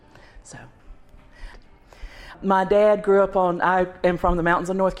So, my dad grew up I am from the mountains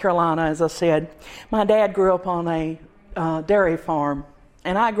of North Carolina, as I said. My dad grew up on a dairy farm,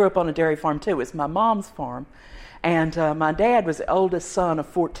 and I grew up on a dairy farm too. It was my mom's farm. And my dad was the oldest son of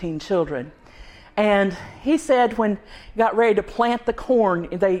 14 children. And he said when he got ready to plant the corn,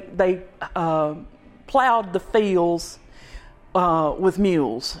 they plowed the fields with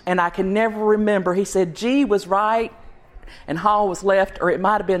mules. And I can never remember. He said G was right and Haw was left, or it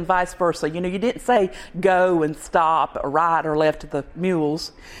might have been vice versa. You know, you didn't say go and stop, or right or left of the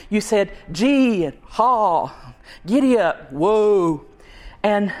mules. You said G and Haw, giddy up, whoa.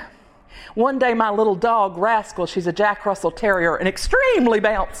 And one day my little dog, Rascal, she's a Jack Russell Terrier, and extremely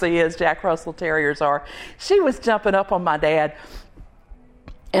bouncy as Jack Russell Terriers are. She was jumping up on my dad,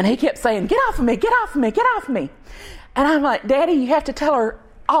 and he kept saying, get off of me, get off of me, get off of me. And I'm like, Daddy, you have to tell her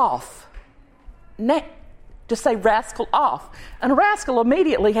off. Just say Rascal off. And Rascal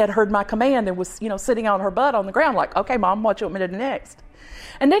immediately had heard my command and was, sitting on her butt on the ground like, okay, Mom, what do you want me to do next?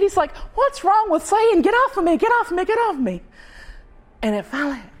 And Daddy's like, what's wrong with saying, get off of me, get off of me, get off of me? And it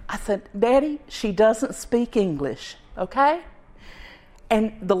finally, I said, Daddy, she doesn't speak English, okay?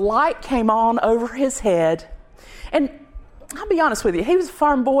 And the light came on over his head. And I'll be honest with you, he was a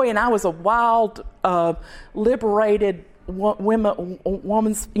farm boy and I was a wild, liberated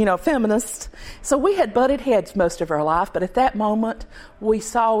woman's, feminist. So we had butted heads most of our life, but at that moment we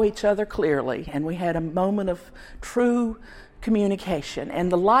saw each other clearly and we had a moment of true communication. And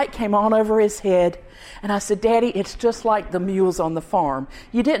the light came on over his head and I said, Daddy, it's just like the mules on the farm.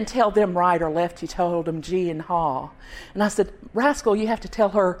 You didn't tell them right or left, you told them G and Haw. And I said, Rascal, you have to tell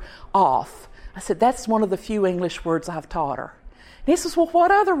her off. I said, that's one of the few English words I've taught her. And he says, well,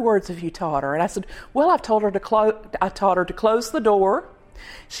 what other words have you taught her? And I said, well, I taught her to close the door.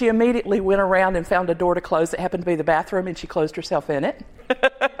 She immediately went around and found a door to close. It happened to be the bathroom, and she closed herself in it.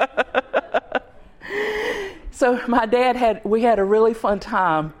 So my dad we had a really fun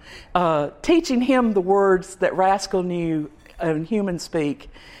time teaching him the words that Rascal knew in human speak.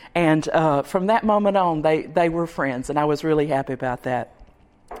 And from that moment on, they were friends, and I was really happy about that.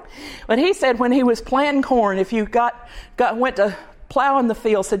 But he said when he was planting corn, if you went to plow in the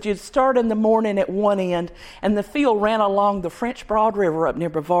field, said you'd start in the morning at one end, and the field ran along the French Broad River up near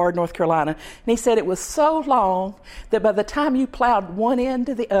Brevard, North Carolina. And he said it was so long that by the time you plowed one end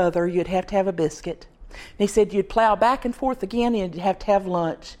to the other, you'd have to have a biscuit. And he said you'd plow back and forth again, and you'd have to have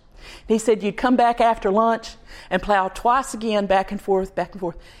lunch. And he said you'd come back after lunch and plow twice again, back and forth,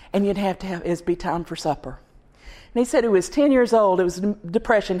 and you'd have to it'd be time for supper. And he said he was 10 years old. It was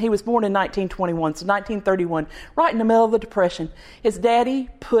Depression. He was born in 1921, so 1931, right in the middle of the Depression. His daddy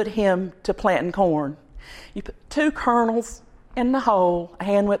put him to planting corn. You put 2 kernels in the hole,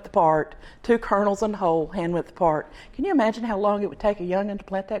 hand-width apart, 2 kernels in the hole, hand-width apart. Can you imagine how long it would take a young'un to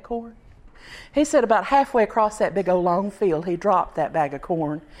plant that corn? He said about halfway across that big old long field, he dropped that bag of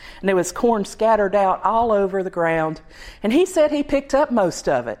corn. And there was corn scattered out all over the ground. And he said he picked up most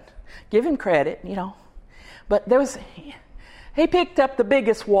of it. Give him credit, But he picked up the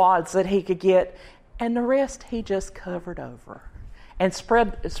biggest wads that he could get, and the rest he just covered over and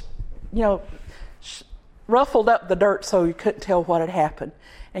spread, ruffled up the dirt so you couldn't tell what had happened,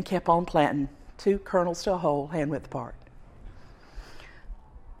 and kept on planting 2 kernels to a hole, hand-width apart.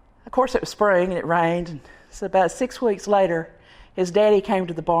 Of course, it was spring and it rained, and so about 6 weeks later, his daddy came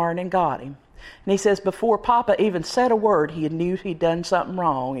to the barn and got him. And he says before Papa even said a word, he knew he'd done something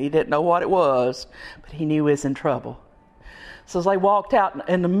wrong. He didn't know what it was, but he knew he was in trouble. So as they walked out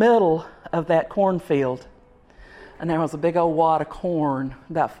in the middle of that cornfield, and there was a big old wad of corn,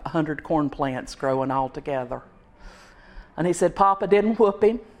 about 100 corn plants growing all together. And he said Papa didn't whoop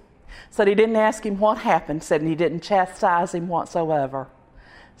him, said he didn't ask him what happened, said he didn't chastise him whatsoever.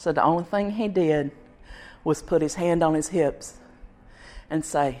 So the only thing he did was put his hand on his hips and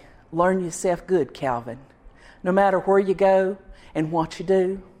say, learn yourself good, Calvin. No matter where you go and what you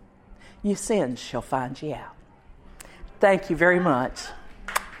do, your sins shall find you out. Thank you very much.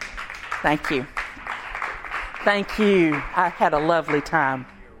 Thank you. Thank you. I had a lovely time.